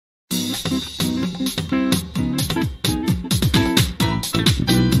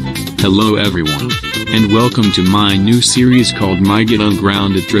Hello everyone, and welcome to my new series called My Get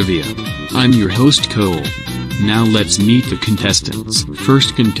Ungrounded Trivia. I'm your host Cole. Now let's meet the contestants.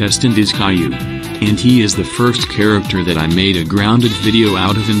 First contestant is Caillou, and he is the first character that I made a grounded video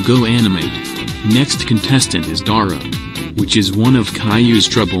out of in Go Animate. Next contestant is Dara, which is one of Caillou's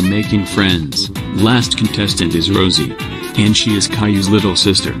troublemaking friends. Last contestant is Rosie, and she is Caillou's little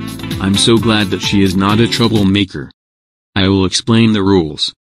sister. I'm so glad that she is not a troublemaker. I will explain the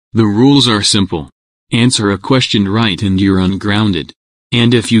rules. The rules are simple. Answer a question right and you're ungrounded.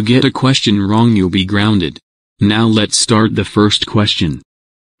 And if you get a question wrong you'll be grounded. Now let's start the first question.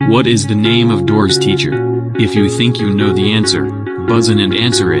 What is the name of Dora's teacher? If you think you know the answer, buzz in and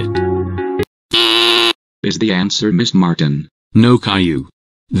answer it. Is the answer Miss Martin? No, Caillou.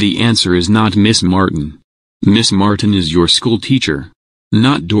 The answer is not Miss Martin. Miss Martin is your school teacher,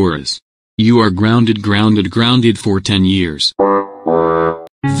 not Dora's. You are grounded for 10 years.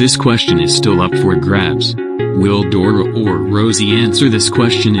 This question is still up for grabs. Will Dora or Rosie answer this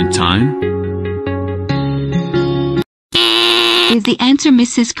question in time? Is the answer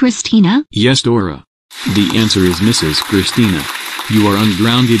Mrs. Christina? Yes, Dora. The answer is Mrs. Christina. You are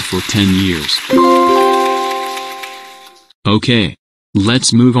ungrounded for 10 years. Okay.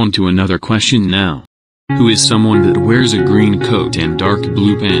 Let's move on to another question now. Who is someone that wears a green coat and dark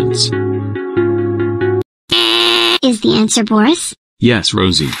blue pants? Is the answer Boris? Yes,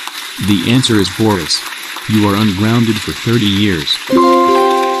 Rosie. The answer is Boris. You are ungrounded for 30 years.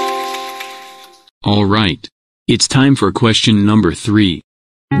 Alright. It's time for question number 3.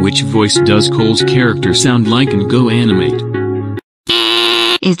 Which voice does Cole's character sound like in Go Animate?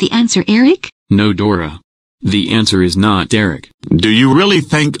 Is the answer Eric? No, Dora. The answer is not Eric. Do you really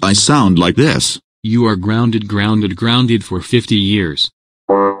think I sound like this? You are grounded for 50 years.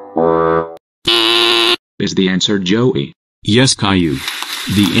 Is the answer Joey? Yes, Caillou.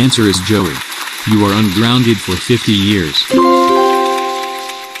 The answer is Joey. You are ungrounded for 50 years.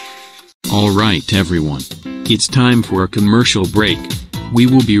 Alright everyone. It's time for a commercial break. We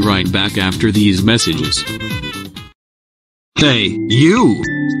will be right back after these messages. Hey, you!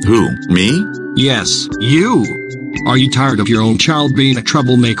 Who, me? Yes, you! Are you tired of your own child being a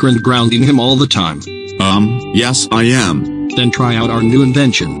troublemaker and grounding him all the time? Yes I am. Then try out our new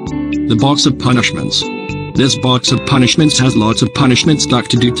invention. The box of punishments. This box of punishments has lots of punishments stuck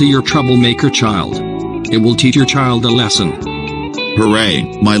to do to your troublemaker child. It will teach your child a lesson.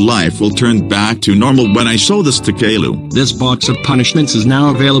 Hooray, my life will turn back to normal when I show this to Caillou. This box of punishments is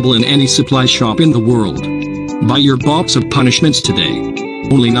now available in any supply shop in the world. Buy your box of punishments today.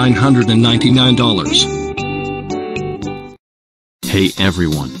 Only $999. Hey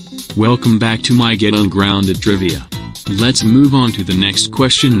everyone. Welcome back to my Get Ungrounded Trivia. Let's move on to the next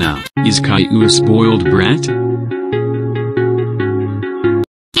question now. Is Caillou a spoiled brat?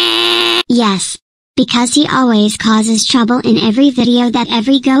 Yes. Because he always causes trouble in every video that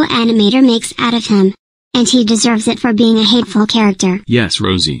every Go animator makes out of him. And he deserves it for being a hateful character. Yes,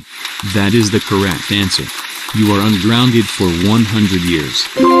 Rosie. That is the correct answer. You are ungrounded for 100 years.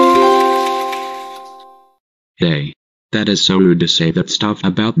 Hey. That is so rude to say that stuff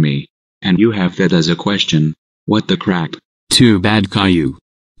about me. And you have that as a question. What the crap? Too bad, Caillou.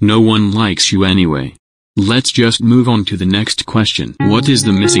 No one likes you anyway. Let's just move on to the next question. What is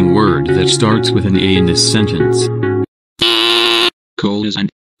the missing word that starts with an A in this sentence? Cole is an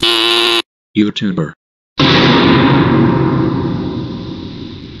YouTuber.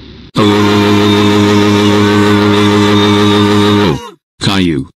 Oh,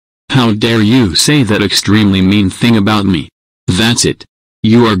 Caillou. How dare you say that extremely mean thing about me? That's it.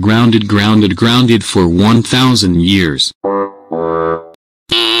 You are grounded for 1,000 years.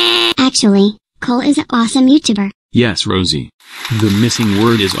 Actually, Cole is an awesome YouTuber. Yes, Rosie. The missing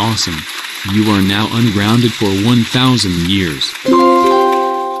word is awesome. You are now ungrounded for 1,000 years.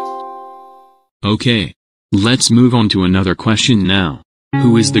 Okay. Let's move on to another question now.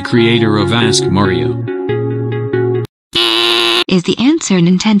 Who is the creator of Ask Mario? Is the answer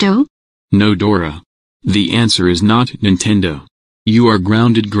Nintendo? No, Dora. The answer is not Nintendo. You are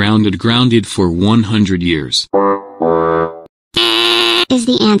grounded for 100 years. Is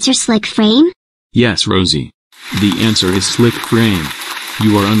the answer Slick Frame? Yes, Rosie. The answer is Slick Frame.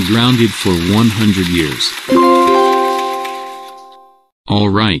 You are ungrounded for 100 years.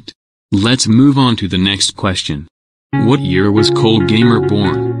 Alright. Let's move on to the next question. What year was Cole Gamer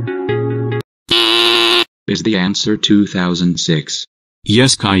born? Is the answer 2006?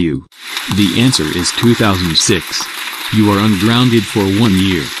 Yes, Caillou. The answer is 2006. You are ungrounded for 1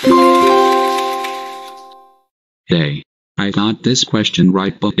 year. Hey. I got this question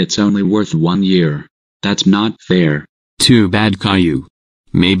right, but it's only worth 1 year. That's not fair. Too bad, Caillou.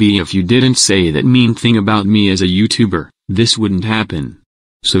 Maybe if you didn't say that mean thing about me as a YouTuber, this wouldn't happen.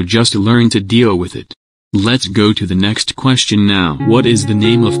 So just learn to deal with it. Let's go to the next question now. What is the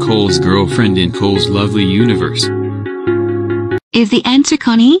name of Cole's girlfriend in Cole's lovely universe? Is the answer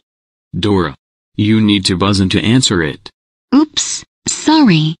Connie? Dora. You need to buzz in to answer it. Oops,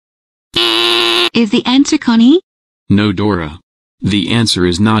 sorry. Is the answer Connie? No, Dora. The answer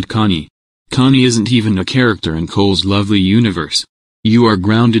is not Connie. Connie isn't even a character in Cole's lovely universe. You are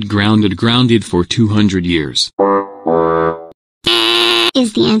grounded for 200 years.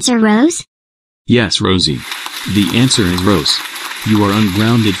 Is the answer Rose? Yes, Rosie. The answer is Rose. You are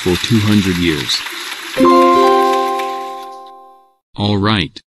ungrounded for 200 years.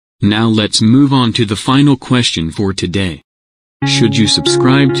 Alright. Now let's move on to the final question for today. Should you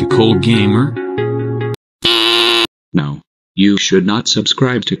subscribe to Cole Gamer? No. You should not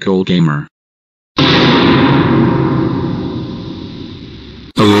subscribe to Cole Gamer.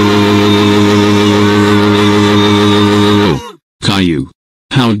 Caillou.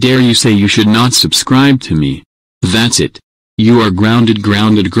 How dare you say you should not subscribe to me? That's it. You are grounded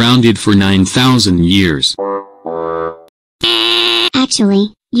for 9,000 years.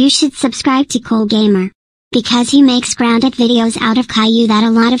 Actually, you should subscribe to Cole Gamer. Because he makes grounded videos out of Caillou that a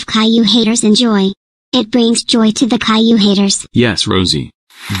lot of Caillou haters enjoy. It brings joy to the Caillou haters. Yes, Rosie.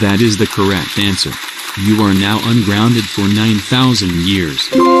 That is the correct answer. You are now ungrounded for 9,000 years.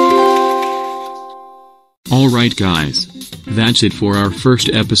 Alright guys. That's it for our first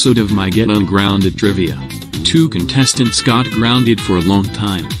episode of my Get Ungrounded trivia. 2 contestants got grounded for a long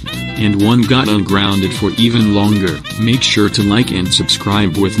time. And 1 got ungrounded for even longer. Make sure to like and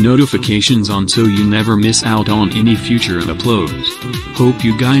subscribe with notifications on so you never miss out on any future uploads. Hope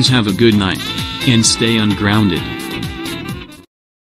you guys have a good night. And stay ungrounded.